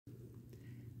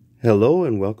Hello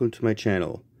and welcome to my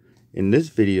channel. In this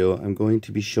video I'm going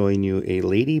to be showing you a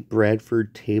Lady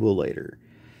Bradford table lighter.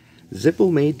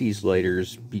 Zippo made these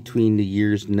lighters between the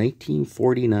years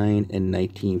 1949 and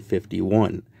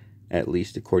 1951, at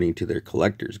least according to their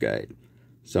collector's guide.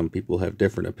 Some people have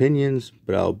different opinions,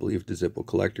 but I'll believe the Zippo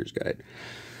collector's guide.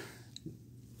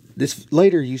 This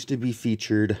lighter used to be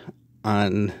featured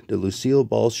on the Lucille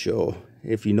Ball show.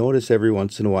 If you notice, every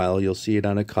once in a while you'll see it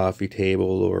on a coffee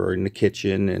table or in the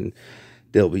kitchen and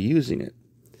they'll be using it.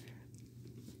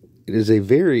 It is a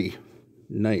very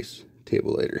nice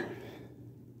table lighter.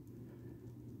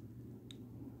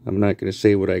 I'm not going to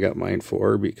say what I got mine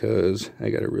for because I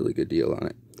got a really good deal on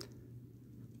it.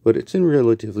 But it's in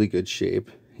relatively good shape.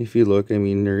 If you look, I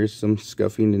mean, there is some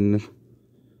scuffing in the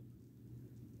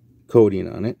coating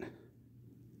on it.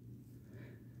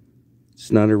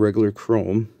 It's not a regular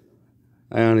chrome.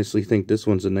 I honestly think this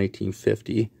one's a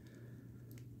 1950.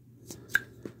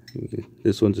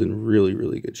 This one's in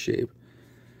really good shape.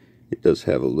 It does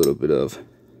have a little bit of,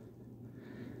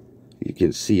 you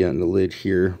can see on the lid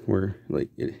here where like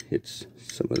it hits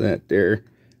some of that there.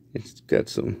 It's got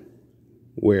some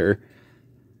wear,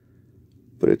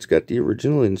 but it's got the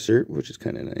original insert, which is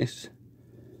kind of nice.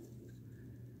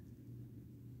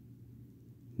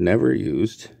 Never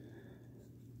used.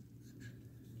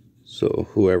 So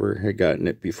whoever had gotten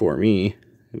it before me,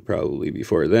 and probably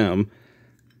before them,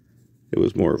 it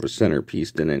was more of a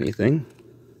centerpiece than anything.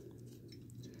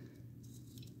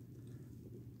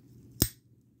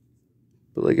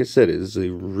 But like I said, it is a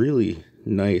really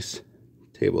nice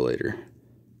table lighter.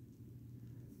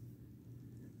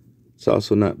 It's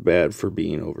also not bad for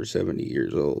being over 70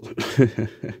 years old.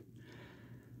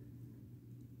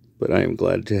 But I am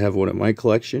glad to have one in my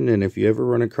collection, and if you ever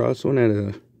run across one at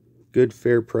a good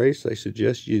fair price, I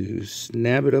suggest you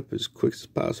snap it up as quick as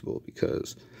possible,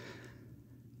 because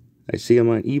I see them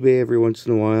on eBay every once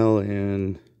in a while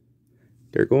and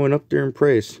they're going up there in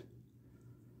price.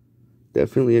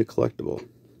 Definitely a collectible.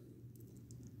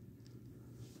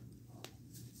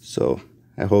 So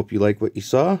I hope you like what you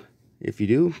saw. If you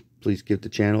do, please give the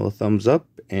channel a thumbs up,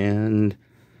 and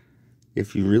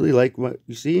if you really like what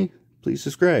you see, please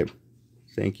subscribe.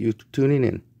 Thank you for tuning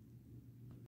in.